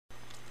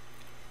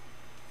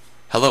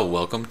Hello,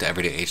 welcome to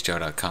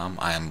EverydayHDR.com.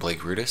 I am Blake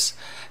Rudis,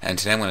 and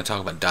today I'm going to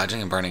talk about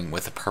dodging and burning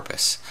with a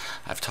purpose.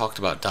 I've talked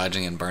about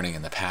dodging and burning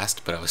in the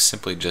past, but I was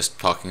simply just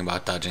talking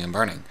about dodging and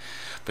burning.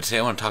 But today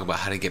I want to talk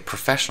about how to get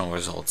professional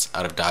results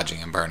out of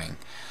dodging and burning,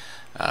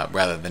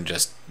 rather than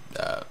just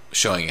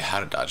showing you how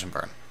to dodge and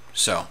burn.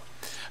 So,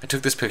 I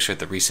took this picture at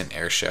the recent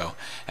air show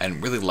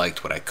and really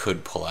liked what I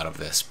could pull out of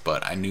this,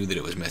 but I knew that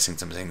it was missing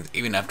some things.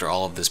 Even after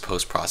all of this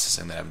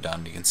post-processing that I've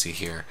done, you can see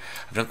here,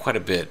 I've done quite a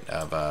bit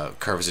of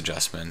curves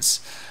adjustments,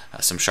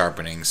 some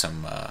sharpening,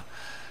 some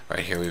right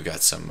here we've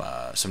got some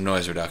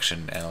noise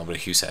reduction and a little bit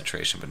of hue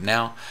saturation. But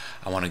now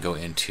I want to go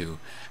into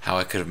how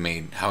I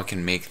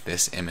can make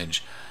this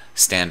image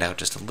stand out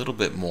just a little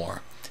bit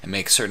more and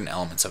make certain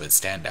elements of it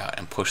stand out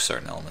and push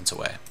certain elements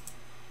away.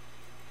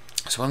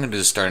 So what I'm going to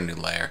do is start a new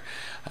layer.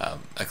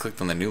 I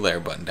clicked on the new layer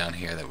button down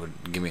here that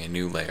would give me a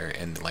new layer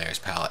in the layers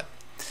palette.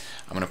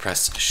 I'm going to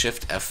press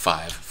Shift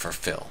F5 for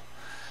fill,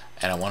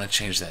 and I want to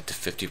change that to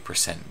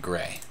 50%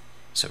 gray.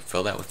 So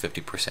fill that with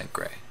 50%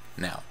 gray.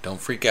 Now don't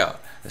freak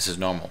out, this is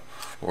normal.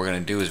 What we're going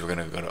to do is we're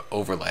going to go to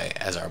overlay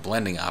as our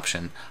blending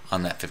option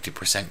on that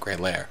 50% gray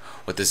layer.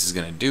 What this is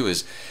going to do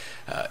is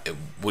it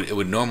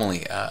would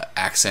normally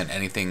accent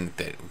anything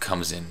that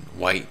comes in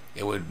white,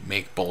 it would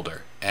make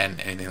bolder,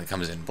 and anything that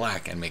comes in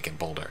black and make it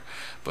bolder.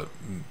 But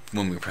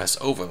when we press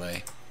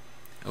overlay,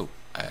 oh,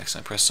 I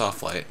accidentally pressed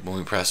soft light. When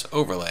we press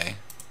overlay,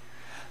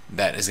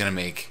 that is going to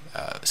make,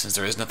 since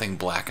there is nothing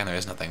black and there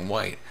is nothing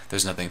white,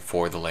 there's nothing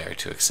for the layer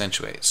to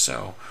accentuate.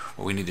 So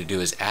what we need to do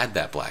is add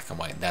that black and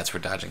white. That's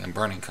where dodging and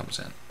burning comes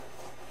in.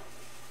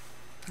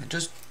 I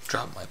just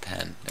dropped my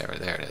pen. There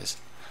it is.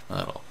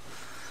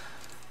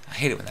 I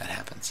hate it when that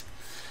happens.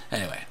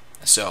 Anyway,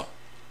 so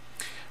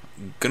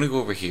I'm gonna go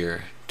over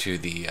here to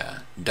the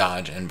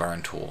dodge and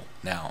burn tool.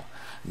 Now,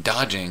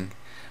 dodging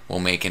will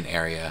make an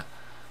area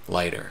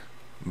lighter.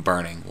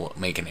 Burning will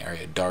make an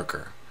area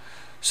darker.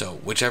 So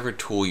whichever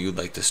tool you'd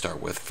like to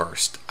start with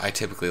first. I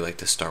typically like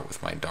to start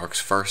with my darks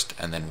first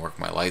and then work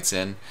my lights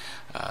in.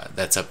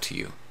 That's up to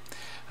you.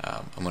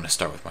 I'm going to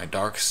start with my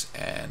darks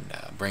and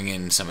bring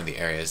in some of the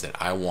areas that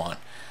I want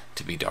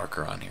to be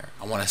darker on here.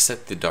 I want to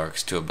set the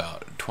darks to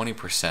about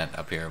 20%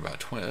 up here, about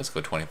 20. Let's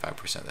go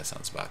 25%. That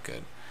sounds about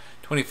good.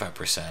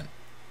 25%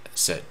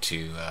 set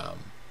to.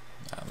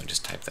 Let me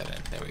just type that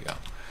in. There we go.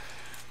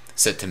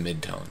 Set to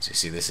midtones. You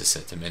see, this is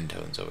set to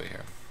midtones over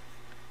here.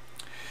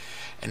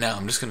 And now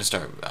I'm just going to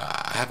start.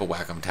 I have a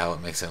Wacom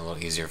tablet, makes it a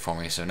little easier for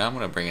me. So now I'm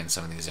going to bring in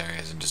some of these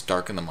areas and just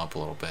darken them up a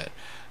little bit.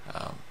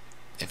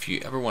 If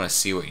you ever want to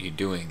see what you're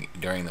doing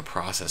during the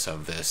process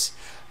of this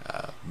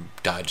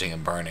dodging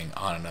and burning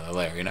on another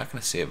layer, you're not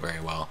going to see it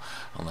very well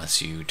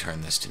unless you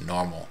turn this to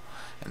normal.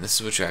 And this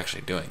is what you're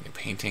actually doing. You're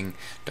painting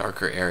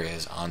darker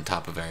areas on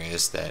top of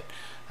areas that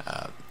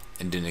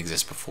didn't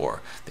exist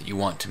before, that you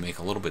want to make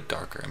a little bit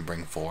darker and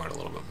bring forward a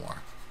little bit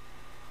more.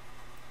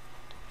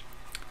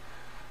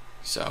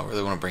 So I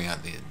really want to bring out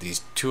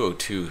these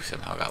 202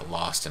 somehow got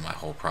lost in my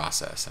whole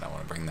process, and I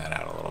want to bring that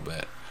out a little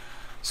bit.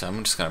 So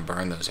I'm just going to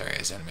burn those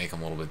areas and make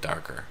them a little bit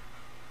darker.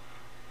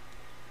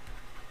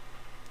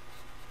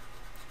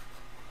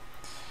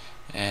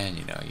 And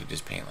you know, you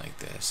just paint like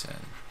this.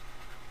 And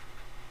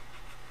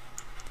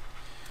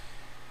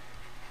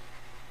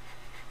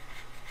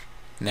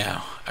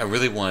now, I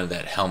really wanted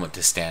that helmet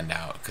to stand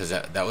out, because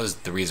that was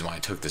the reason why I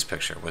took this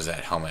picture, was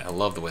that helmet. I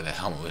love the way that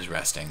helmet was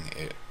resting.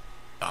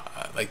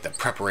 Like the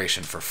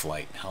preparation for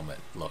flight helmet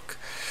look.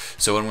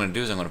 So what I'm going to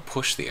do is I'm going to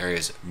push the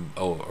areas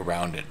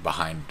around it,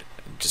 behind,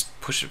 just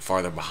push it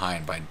farther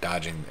behind by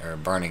dodging or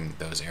burning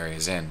those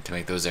areas in to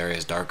make those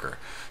areas darker,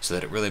 so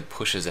that it really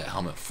pushes that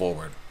helmet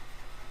forward.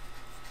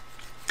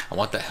 I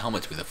want that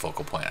helmet to be the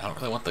focal point. I don't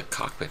really want the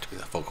cockpit to be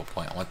the focal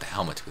point. I want the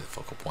helmet to be the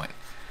focal point.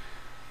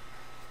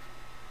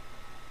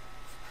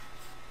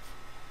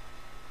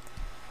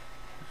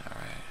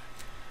 Alright.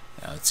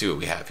 Now let's see what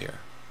we have here.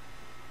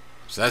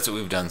 So that's what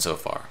we've done so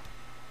far.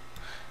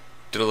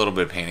 Did a little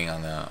bit of painting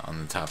on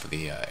the top of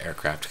the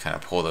aircraft to kind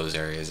of pull those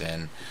areas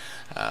in.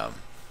 I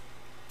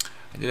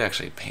did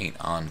actually paint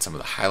on some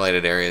of the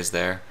highlighted areas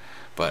there,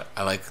 but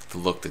I like the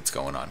look that's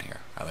going on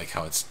here. I like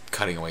how it's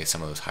cutting away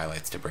some of those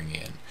highlights to bring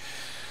you in.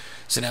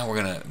 So now we're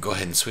gonna go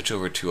ahead and switch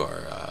over to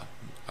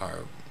our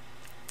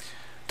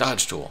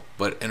dodge tool.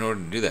 But in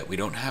order to do that, we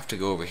don't have to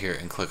go over here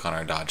and click on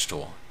our dodge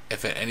tool.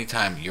 If at any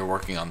time you're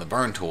working on the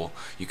burn tool,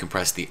 you can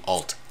press the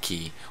Alt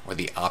key or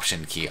the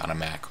Option key on a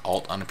Mac,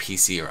 Alt on a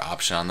PC or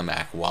Option on the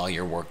Mac while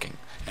you're working,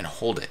 and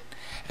hold it,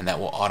 and that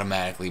will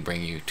automatically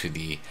bring you to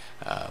the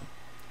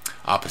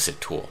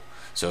opposite tool.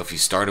 So if you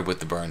started with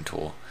the burn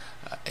tool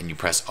and you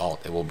press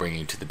Alt, it will bring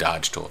you to the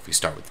dodge tool. If you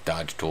start with the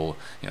dodge tool,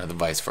 you know, the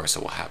vice versa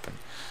will happen.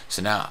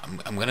 So now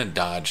I'm going to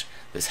dodge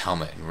this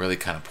helmet and really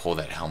kind of pull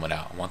that helmet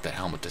out. I want that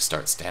helmet to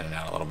start standing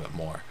out a little bit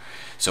more.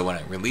 So when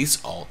I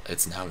release Alt,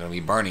 it's now going to be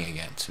burning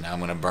again. So now I'm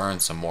going to burn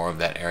some more of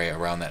that area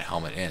around that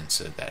helmet in,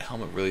 so that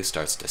helmet really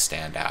starts to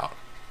stand out.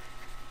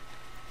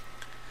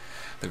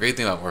 The great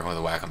thing about working with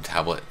a Wacom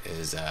tablet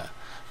is, I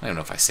don't even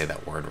know if I say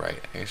that word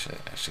right. I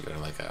should go to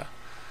like a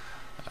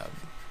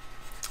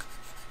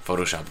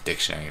Photoshop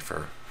dictionary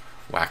for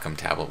Wacom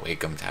tablet,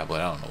 Wacom tablet,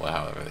 I don't know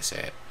however they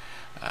say it.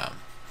 But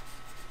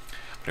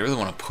I really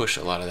want to push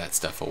a lot of that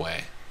stuff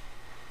away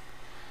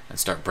and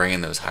start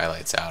bringing those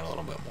highlights out a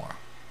little bit more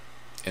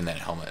in that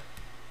helmet.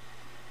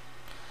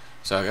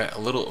 So I got a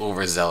little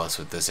overzealous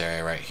with this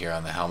area right here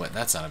on the helmet.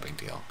 That's not a big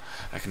deal.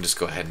 I can just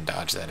go ahead and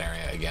dodge that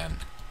area again,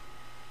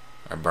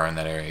 or burn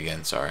that area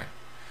again, sorry,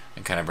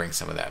 and kind of bring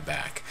some of that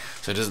back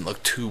so it doesn't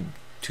look too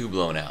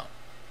blown out.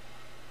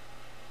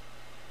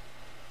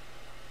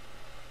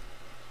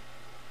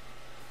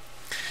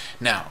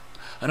 Now,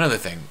 another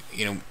thing,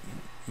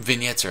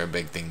 vignettes are a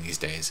big thing these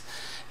days,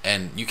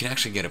 and you can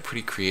actually get a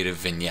pretty creative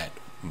vignette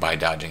by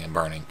dodging and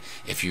burning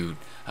if you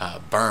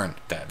burn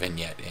that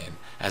vignette in,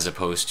 as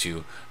opposed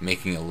to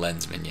making a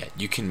lens vignette.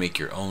 You can make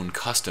your own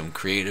custom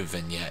creative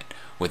vignette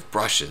with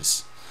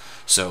brushes.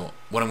 So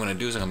what I'm going to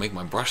do is I'm going to make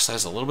my brush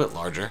size a little bit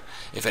larger.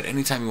 If at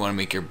any time you want to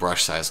make your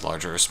brush size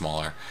larger or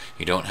smaller,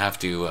 you don't have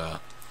to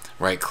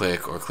right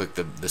click or click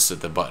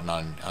the button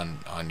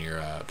on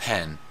your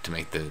pen to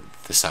make the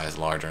size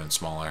larger and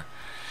smaller.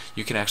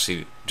 You can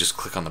actually just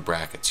click on the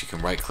brackets. You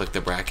can right click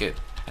the bracket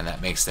and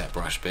that makes that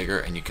brush bigger,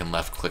 and you can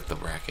left click the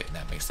bracket and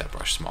that makes that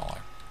brush smaller.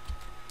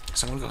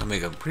 So I'm going to go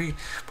ahead and make a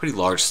pretty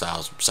large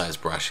size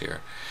brush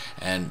here,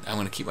 and I'm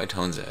going to keep my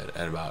tones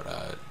at about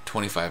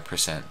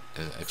 25%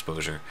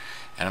 exposure,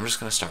 and I'm just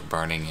going to start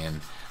burning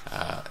in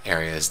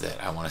areas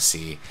that I want to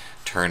see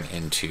turn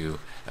into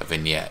a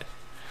vignette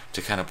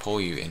to kind of pull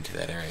you into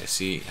that area.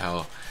 See how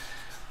we're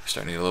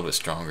starting to get a little bit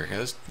stronger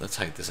here. Let's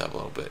heighten this up a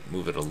little bit,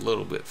 move it a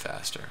little bit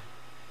faster.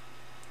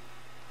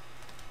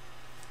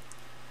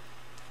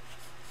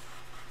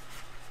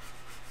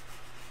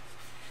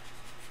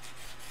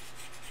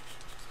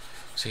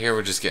 So here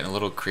we're just getting a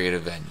little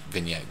creative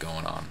vignette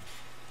going on.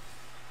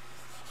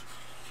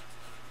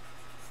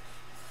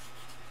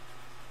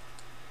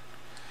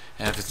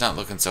 And if it's not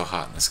looking so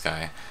hot in the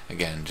sky,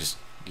 again, just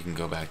you can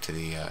go back to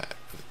the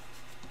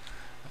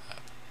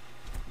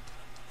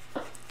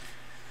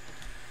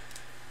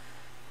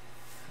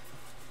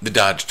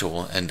dodge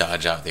tool and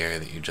dodge out the area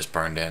that you just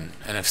burned in.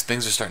 And if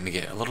things are starting to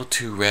get a little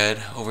too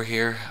red over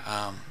here,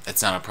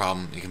 it's not a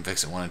problem. You can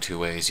fix it one of two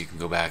ways. You can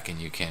go back and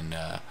you can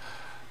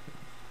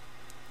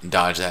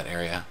dodge that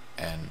area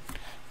and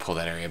pull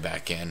that area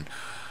back in,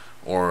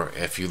 or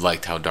if you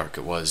liked how dark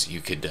it was, you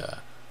could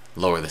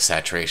lower the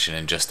saturation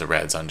and just the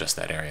reds on just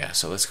that area.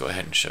 So let's go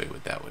ahead and show you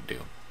what that would do.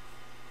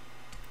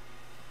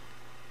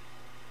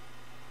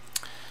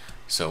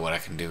 So what I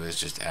can do is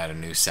just add a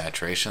new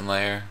saturation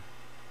layer,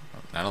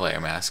 not a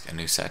layer mask, a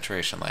new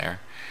saturation layer,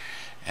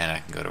 and I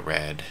can go to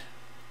red,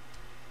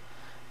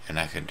 and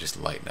I could just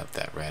lighten up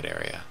that red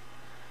area,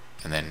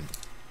 and then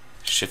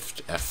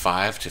Shift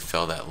F5 to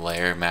fill that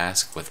layer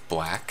mask with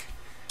black.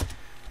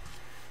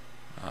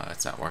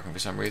 It's not working for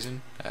some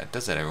reason. It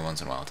does that every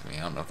once in a while to me.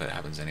 I don't know if it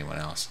happens to anyone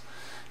else.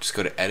 Just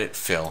go to Edit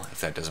Fill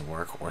if that doesn't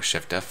work, or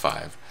Shift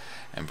F5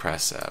 and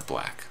press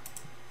black.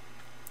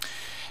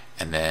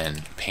 And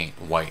then paint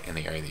white in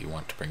the area that you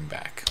want to bring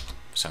back.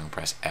 So I'm going to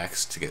press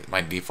X to get my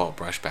default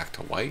brush back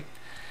to white.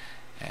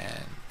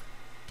 And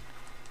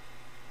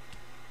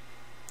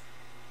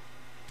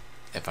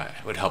it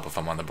would help if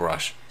I'm on the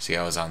brush. See,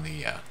 I was on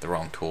the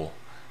wrong tool.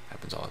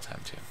 Happens all the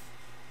time too.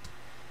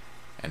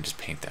 And just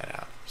paint that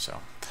out.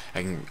 So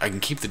I can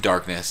keep the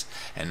darkness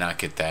and not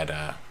get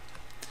that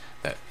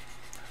that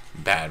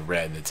bad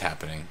red that's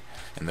happening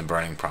in the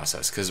burning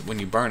process. Because when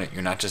you burn it,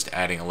 you're not just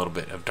adding a little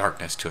bit of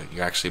darkness to it.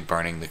 You're actually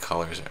burning the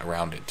colors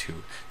around it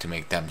to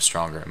make them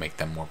stronger and make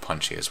them more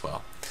punchy as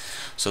well.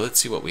 So let's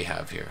see what we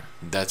have here.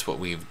 That's what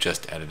we've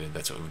just edited.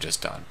 That's what we've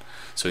just done.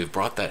 So we've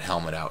brought that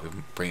helmet out.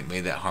 We've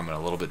made that helmet a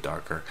little bit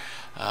darker,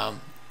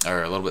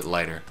 or a little bit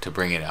lighter to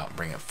bring it out,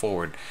 bring it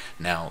forward.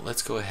 Now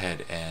let's go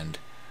ahead and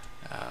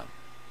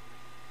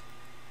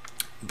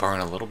burn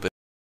a little bit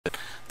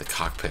the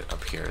cockpit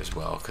up here as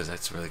well, because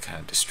that's really kind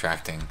of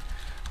distracting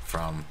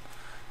from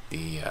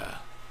the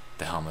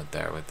helmet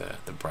there with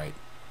the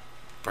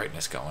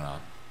brightness going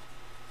on.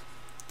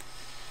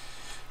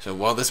 So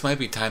while this might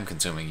be time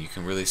consuming, you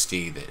can really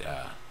see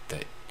that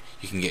that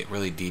you can get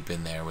really deep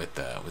in there with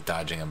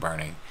dodging and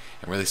burning,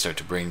 and really start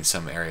to bring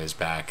some areas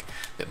back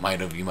that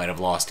you might have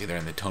lost either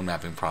in the tone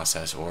mapping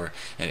process, or,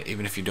 and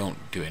even if you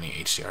don't do any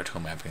HDR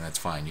tone mapping, that's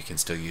fine. You can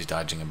still use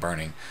dodging and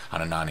burning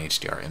on a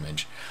non-HDR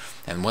image.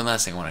 And one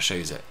last thing I want to show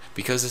you is that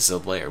because this is a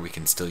layer, we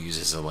can still use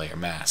this as a layer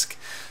mask.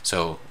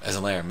 So as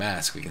a layer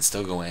mask, we can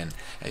still go in,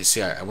 and you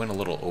see I went a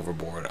little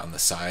overboard on the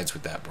sides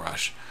with that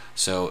brush.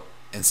 So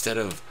instead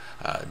of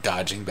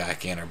dodging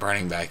back in or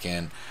burning back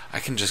in, I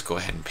can just go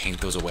ahead and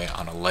paint those away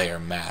on a layer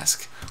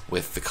mask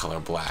with the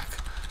color black.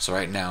 So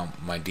right now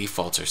my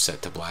defaults are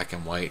set to black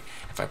and white.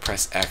 If I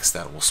press X,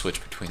 that will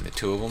switch between the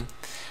two of them.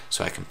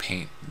 So I can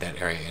paint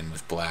that area in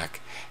with black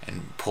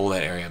and pull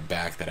that area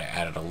back that I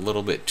added a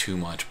little bit too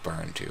much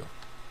burn to.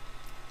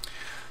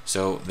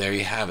 So there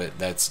you have it.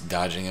 That's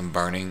dodging and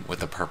burning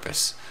with a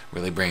purpose,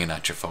 really bringing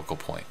out your focal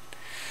point.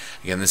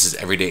 Again, this is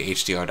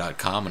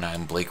everydayhdr.com, and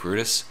I'm Blake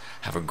Rudis.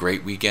 Have a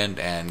great weekend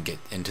and get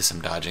into some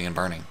dodging and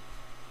burning.